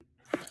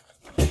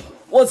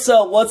What's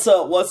up? What's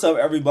up? What's up,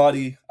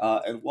 everybody?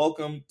 And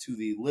welcome to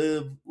the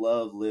Live,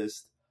 Love,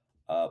 List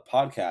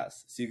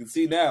podcast. So you can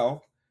see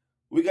now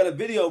we got a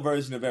video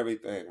version of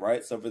everything,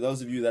 right? So for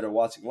those of you that are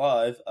watching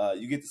live,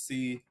 you get to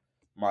see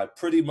my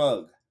pretty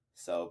mug.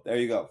 So there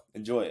you go.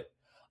 Enjoy it.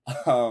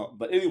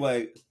 But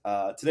anyway,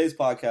 today's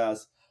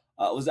podcast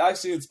was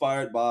actually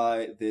inspired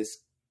by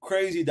this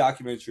crazy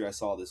documentary I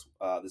saw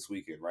this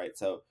weekend, right?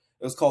 So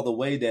it was called The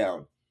Way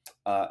Down.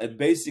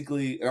 And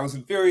I was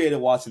infuriated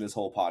watching this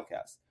whole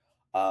podcast.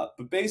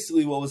 But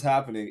basically, what was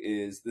happening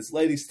is this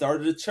lady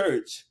started a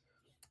church,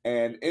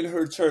 and in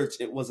her church,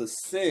 it was a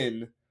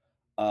sin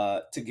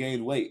to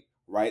gain weight,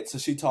 right? So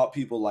she taught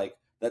people like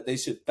that they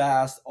should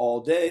fast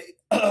all day,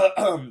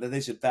 that they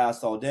should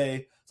fast all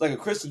day. It's like a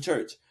Christian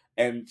church,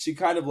 and she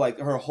kind of like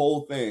her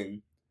whole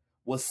thing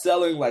was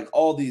selling like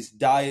all these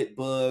diet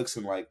books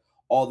and like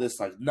all this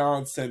like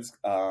nonsense,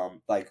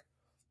 like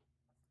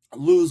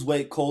lose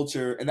weight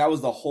culture, and that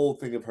was the whole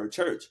thing of her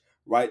church,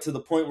 right? To the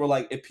point where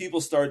like if people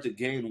started to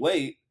gain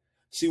weight,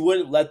 she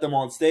wouldn't let them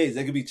on stage.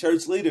 They could be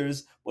church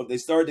leaders, but if they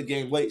started to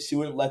gain weight, she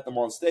wouldn't let them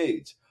on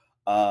stage.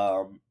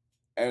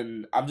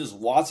 And I'm just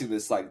watching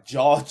this like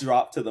jaw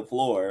drop to the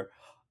floor,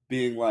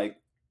 being like,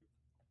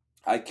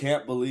 I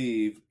can't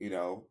believe,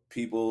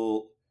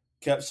 people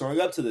kept showing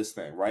up to this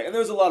thing, right? And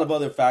there's a lot of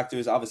other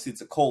factors. Obviously,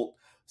 it's a cult,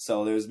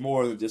 so there's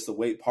more than just the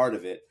weight part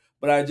of it.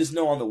 But I just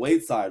know on the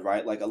weight side,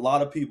 right? Like a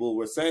lot of people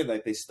were saying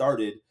like they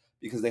started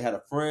because they had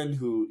a friend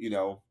who,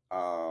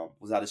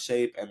 was out of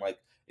shape, and like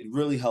it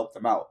really helped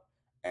them out.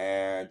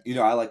 And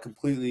I like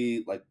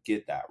completely like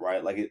get that,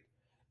 right? Like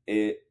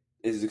it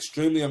is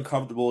extremely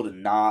uncomfortable to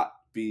not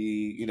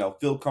be,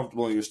 feel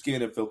comfortable in your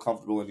skin and feel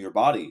comfortable in your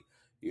body.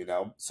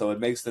 So it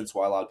makes sense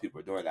why a lot of people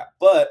are doing that.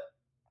 But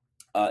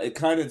it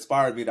kind of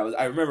inspired me.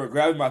 I remember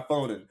grabbing my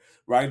phone and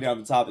writing down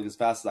the topic as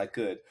fast as I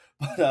could.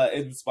 But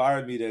it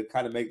inspired me to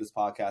kind of make this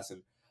podcast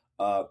and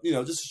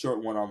just a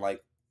short one on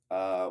like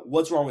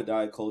what's wrong with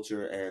diet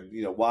culture and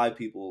why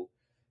people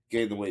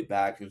gain the weight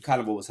back and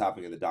kind of what was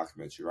happening in the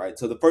documentary, right?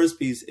 So the first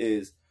piece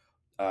is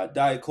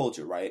diet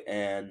culture, right?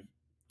 And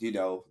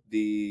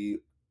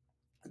the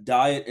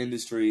diet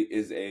industry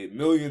is a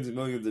millions and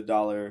millions of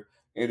dollar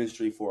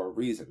industry for a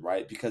reason,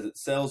 right? Because it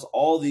sells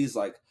all these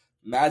like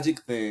magic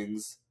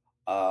things,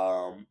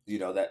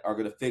 that are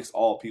going to fix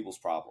all people's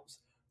problems,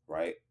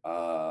 right?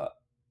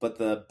 But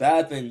the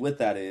bad thing with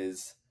that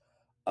is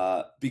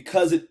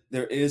because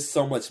there is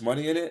so much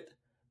money in it,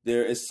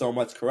 there is so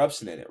much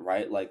corruption in it,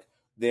 right? Like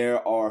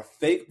there are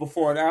fake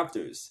before and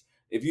afters.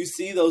 If you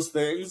see those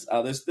things,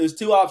 there's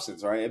two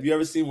options, right? Have you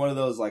ever seen one of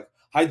those like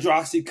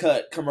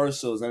Hydroxycut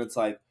commercials, and it's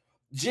like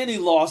Jenny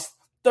lost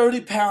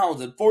 30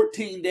 pounds in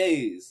 14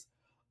 days?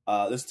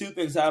 There's two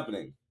things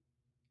happening.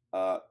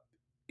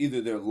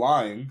 Either they're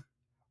lying,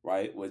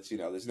 right? Which,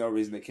 there's no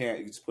reason they can't.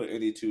 You can just put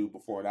any two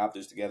before and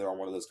afters together on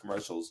one of those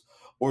commercials.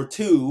 Or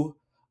two,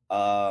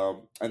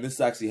 and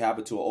this actually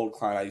happened to an old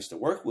client I used to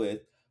work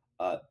with,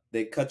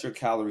 they cut your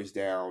calories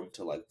down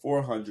to like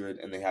 400,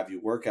 and they have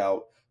you work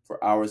out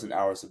for hours and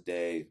hours a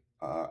day,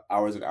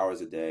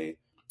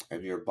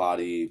 and your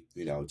body,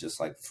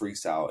 just like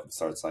freaks out and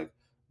starts like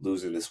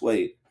losing this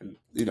weight. And,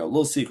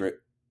 little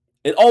secret,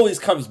 it always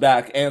comes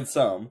back and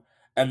some,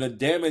 and the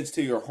damage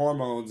to your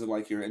hormones and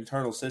like your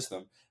internal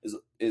system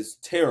is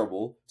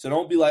terrible. So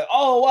don't be like,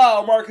 oh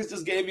wow, Marcus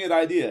just gave me an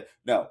idea.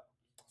 No,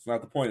 it's not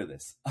the point of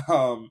this.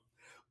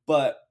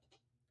 But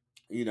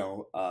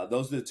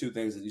those are the two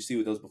things that you see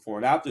with those before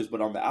and afters. But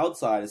on the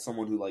outside, as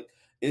someone who like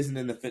isn't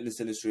in the fitness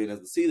industry and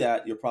doesn't see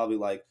that, you're probably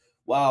like,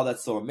 wow,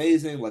 that's so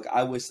amazing. Like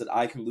I wish that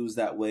I can lose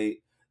that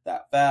weight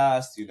that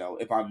fast.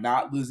 If I'm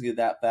not losing it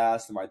that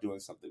fast, am I doing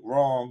something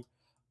wrong?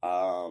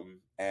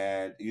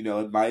 And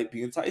it might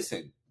be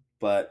enticing,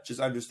 but just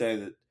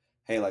understand that,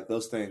 hey, like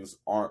those things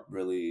aren't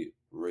really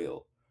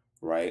real,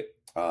 right?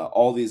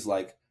 All these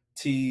like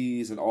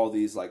teas and all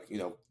these like,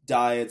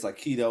 diets like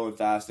keto and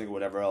fasting or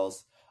whatever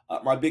else.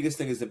 My biggest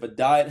thing is if a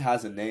diet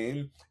has a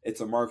name, it's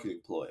a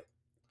marketing ploy,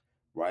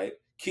 right?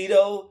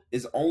 Keto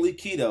is only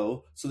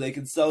keto so they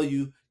can sell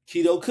you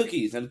keto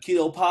cookies and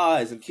keto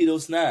pies and keto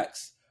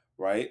snacks,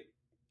 right?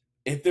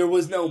 If there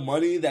was no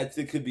money that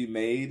it could be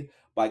made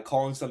by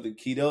calling something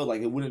keto,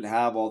 like it wouldn't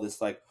have all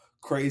this like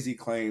crazy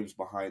claims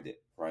behind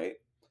it, right?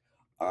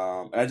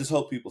 And I just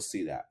hope people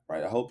see that,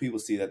 right? I hope people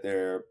see that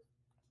there's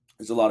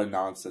a lot of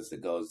nonsense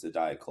that goes to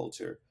diet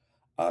culture.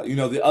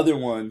 The other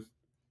one,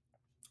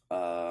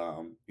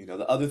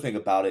 the other thing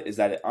about it is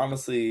that it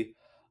honestly,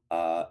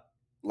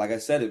 like I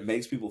said, it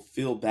makes people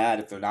feel bad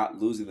if they're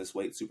not losing this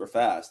weight super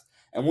fast.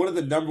 And one of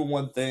the number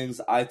one things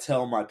I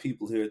tell my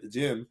people here at the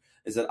gym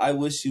is that I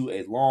wish you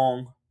a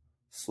long,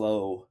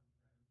 slow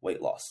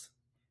weight loss,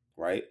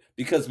 right?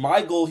 Because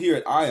my goal here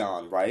at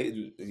Ion, right,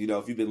 and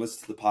if you've been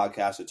listening to the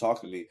podcast or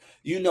talking to me,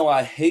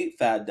 I hate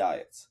fad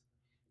diets,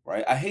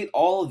 right? I hate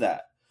all of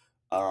that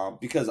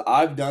because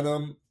I've done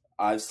them.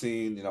 I've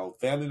seen,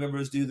 family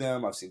members do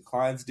them. I've seen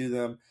clients do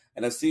them.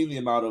 And I've seen the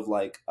amount of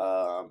like,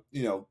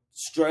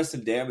 stress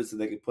and damage that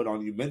they can put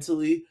on you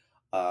mentally,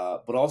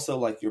 but also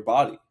like your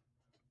body,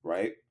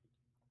 right?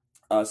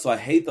 So I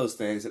hate those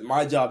things. And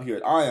my job here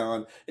at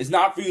Ion is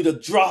not for you to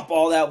drop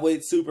all that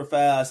weight super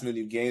fast and then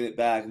you gain it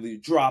back, and then you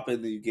drop it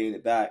and then you gain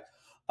it back.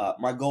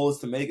 My goal is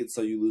to make it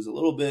so you lose a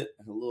little bit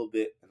and a little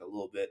bit and a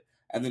little bit.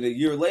 And then a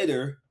year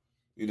later,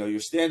 you're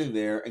standing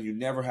there and you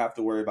never have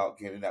to worry about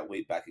gaining that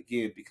weight back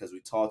again, because we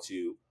taught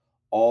you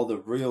all the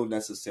real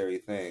necessary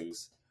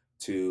things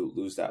to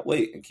lose that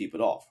weight and keep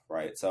it off,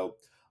 right? So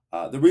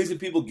the reason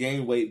people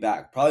gain weight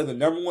back, probably the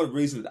number one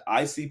reason that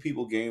I see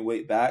people gain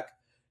weight back,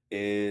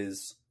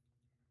 is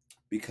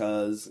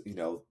because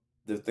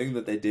the thing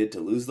that they did to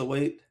lose the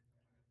weight,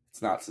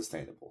 it's not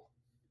sustainable,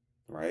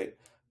 right?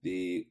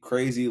 The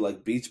crazy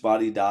like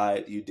Beachbody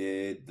diet you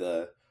did,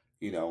 the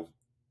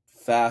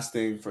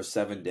fasting for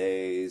 7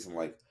 days, and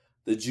like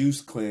the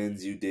juice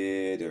cleanse you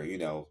did,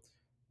 or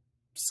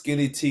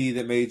skinny tea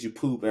that made you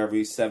poop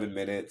every 7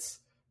 minutes,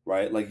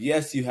 right? Like,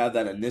 yes, you have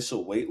that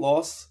initial weight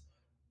loss,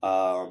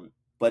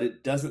 but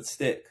it doesn't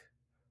stick,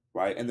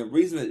 right? And the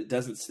reason that it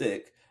doesn't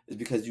stick is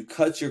because you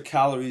cut your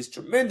calories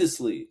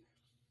tremendously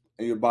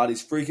and your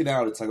body's freaking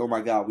out. It's like, oh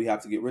my God, we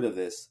have to get rid of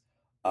this.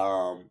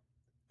 And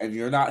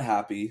you're not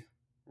happy,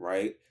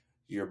 right?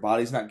 Your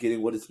body's not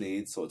getting what it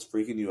needs, so it's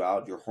freaking you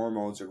out. Your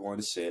hormones are going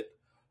to shit.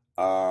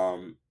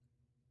 And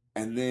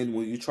then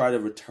when you try to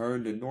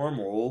return to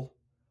normal,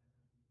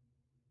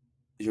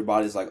 your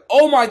body's like,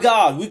 oh my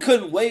God, we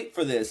couldn't wait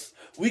for this.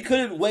 We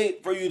couldn't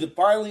wait for you to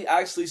finally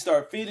actually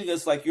start feeding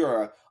us like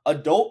you're an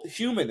adult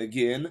human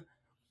again.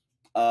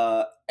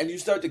 And you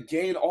start to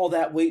gain all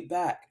that weight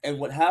back. And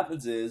what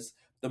happens is,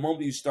 the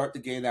moment you start to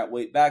gain that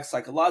weight back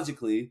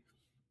psychologically,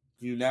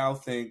 you now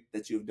think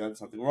that you've done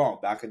something wrong.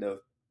 Back into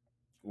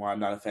why I'm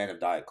not a fan of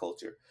diet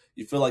culture.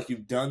 You feel like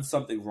you've done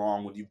something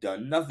wrong when you've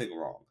done nothing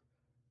wrong,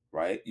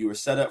 right? You were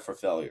set up for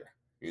failure.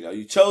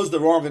 You chose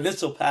the wrong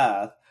initial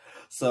path.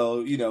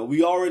 So,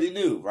 we already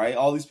knew, right?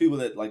 All these people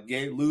that like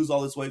lose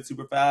all this weight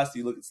super fast,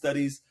 you look at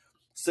studies,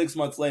 6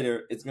 months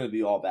later, it's going to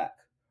be all back,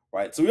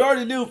 right? So we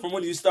already knew from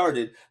when you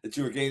started that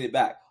you were gaining it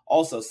back.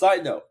 Also,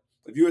 side note,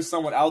 if you are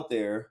someone out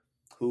there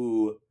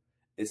who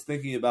is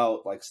thinking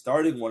about like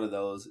starting one of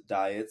those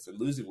diets and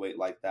losing weight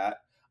like that,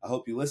 I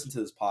hope you listen to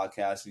this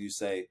podcast and you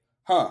say,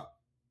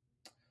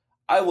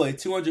 I weigh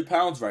 200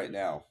 pounds right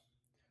now.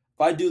 If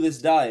I do this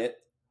diet,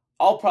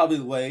 I'll probably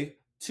weigh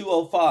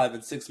 205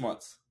 in 6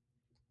 months,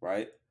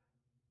 right?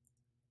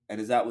 And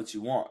is that what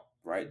you want,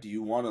 right? Do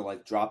you want to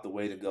like drop the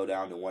weight and go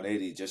down to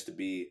 180 just to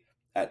be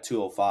at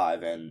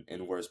 205 and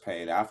in worse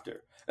pain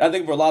after? And I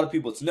think for a lot of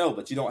people it's no,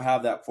 but you don't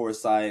have that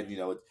foresight, and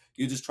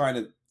you're just trying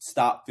to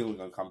stop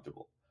feeling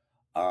uncomfortable.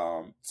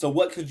 So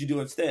what could you do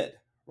instead,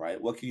 right?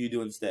 What can you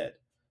do instead?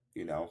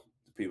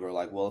 People are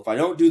like, well, if I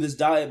don't do this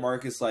diet,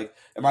 Marcus, like,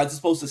 am I just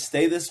supposed to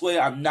stay this way?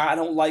 I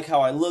don't like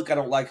how I look. I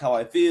don't like how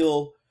I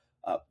feel.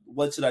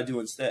 What should I do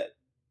instead?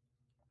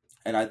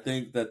 And I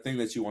think the thing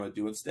that you want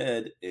to do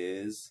instead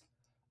is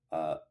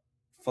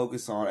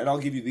focus on, and I'll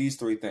give you these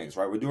 3 things,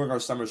 right? We're doing our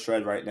summer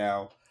shred right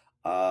now.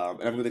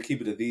 And I'm going to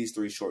keep it to these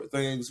 3 short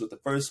things, with the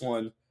first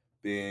one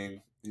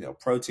being,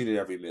 protein at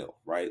every meal,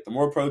 right? The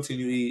more protein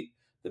you eat,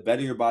 the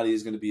better your body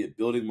is going to be at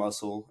building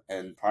muscle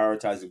and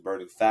prioritizing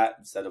burning fat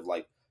instead of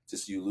like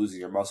just you losing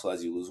your muscle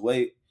as you lose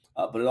weight.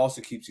 But it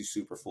also keeps you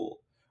super full,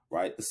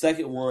 right? The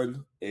second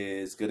one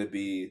is going to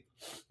be,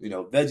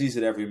 veggies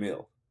at every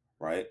meal,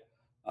 right?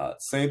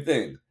 Same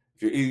thing.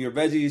 If you're eating your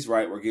veggies,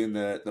 right, we're getting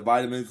the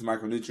vitamins, the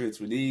micronutrients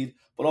we need,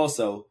 but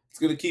also it's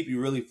going to keep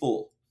you really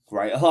full,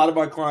 right? A lot of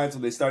my clients,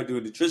 when they start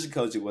doing nutrition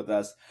coaching with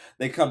us,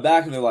 they come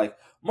back and they're like,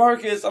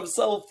 Marcus, I'm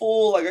so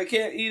full. Like, I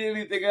can't eat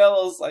anything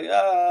else. Like,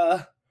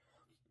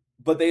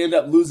 but they end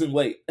up losing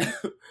weight,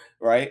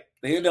 right?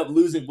 They end up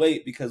losing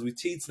weight because we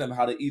teach them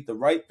how to eat the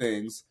right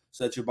things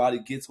so that your body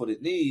gets what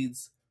it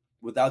needs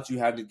without you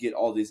having to get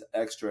all these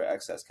extra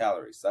excess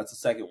calories. So that's the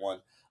second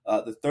one.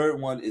 The third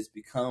one is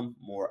become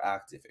more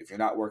active. If you're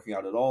not working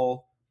out at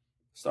all,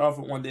 start off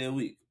with 1 day a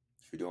week.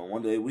 If you're doing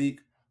 1 day a week,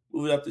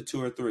 move it up to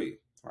 2 or 3,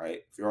 right?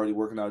 If you're already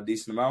working out a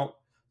decent amount,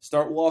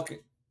 start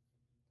walking,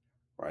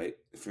 right?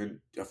 If you're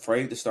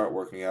afraid to start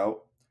working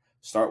out,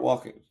 start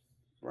walking,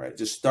 right?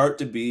 Just start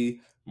to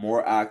be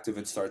more active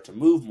and start to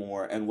move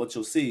more. And what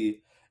you'll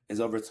see is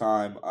over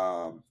time,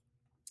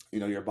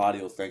 your body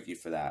will thank you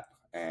for that,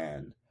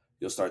 and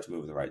you'll start to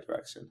move in the right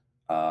direction.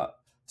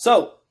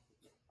 So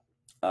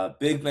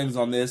big things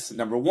on this.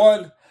 Number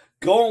 1,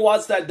 go and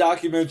watch that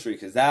documentary,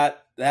 because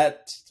that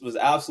was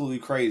absolutely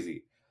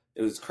crazy.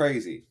 It was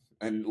crazy.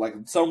 And like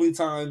so many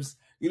times,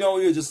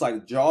 you're just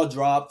like jaw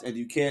dropped and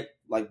you can't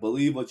like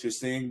believe what you're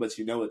seeing, but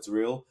it's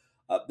real.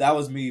 That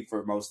was me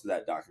for most of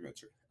that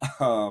documentary.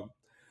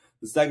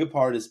 The second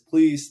part is,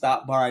 please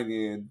stop buying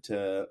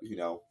into,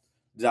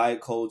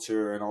 diet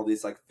culture and all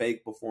these like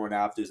fake before and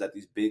afters that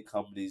these big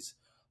companies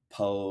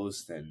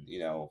post, and,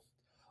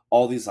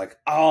 all these like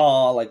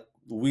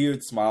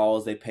weird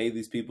smiles they pay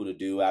these people to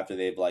do after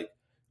they've like,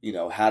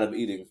 had them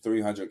eating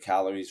 300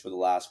 calories for the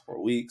last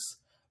 4 weeks.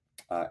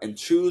 And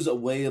choose a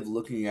way of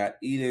looking at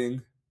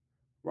eating,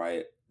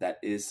 right, that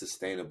is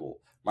sustainable.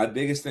 My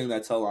biggest thing that I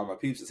tell all my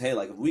peeps is, hey,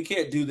 like, if we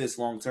can't do this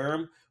long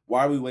term,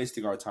 why are we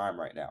wasting our time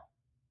right now?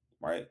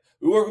 right?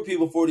 We work with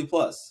people 40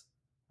 plus,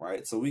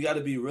 right? So we got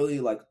to be really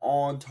like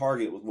on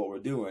target with what we're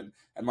doing.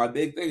 And my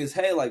big thing is,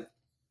 hey, like,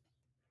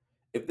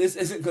 if this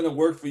isn't going to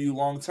work for you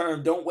long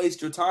term, don't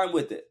waste your time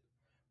with it,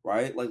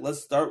 right? Like,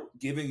 let's start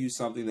giving you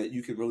something that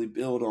you can really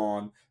build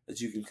on, that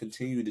you can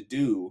continue to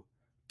do,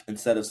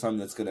 instead of something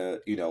that's going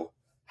to,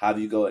 have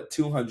you go at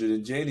 200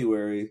 in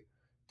January,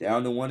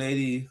 down to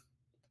 180,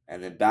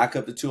 and then back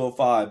up to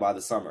 205 by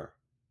the summer,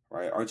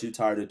 right? Aren't you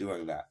tired of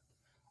doing that?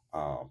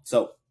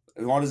 So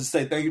I wanted to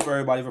say thank you for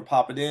everybody for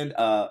popping in.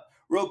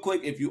 Real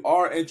quick, if you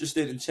are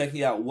interested in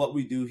checking out what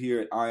we do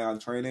here at Ion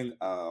Training,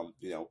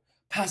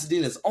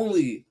 Pasadena's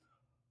only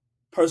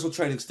personal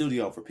training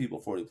studio for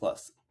people 40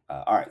 plus.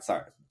 All right,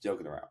 sorry,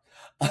 joking around.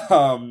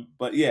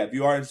 But yeah, if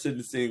you are interested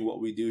in seeing what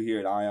we do here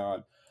at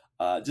Ion,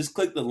 just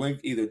click the link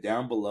either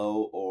down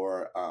below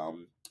or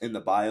in the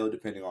bio,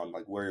 depending on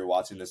like where you're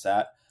watching this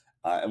at,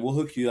 and we'll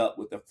hook you up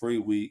with a free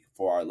week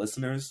for our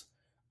listeners.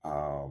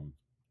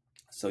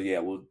 So yeah,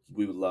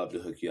 we would love to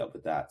hook you up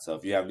with that. So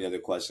if you have any other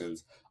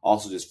questions,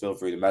 also just feel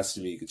free to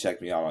message me. You can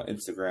check me out on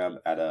Instagram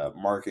at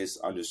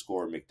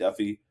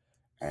Marcus_McDuffie,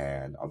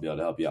 and I'll be able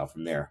to help you out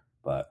from there.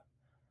 But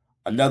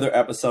another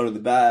episode of The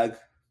Bag.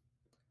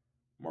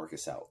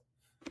 Marcus out.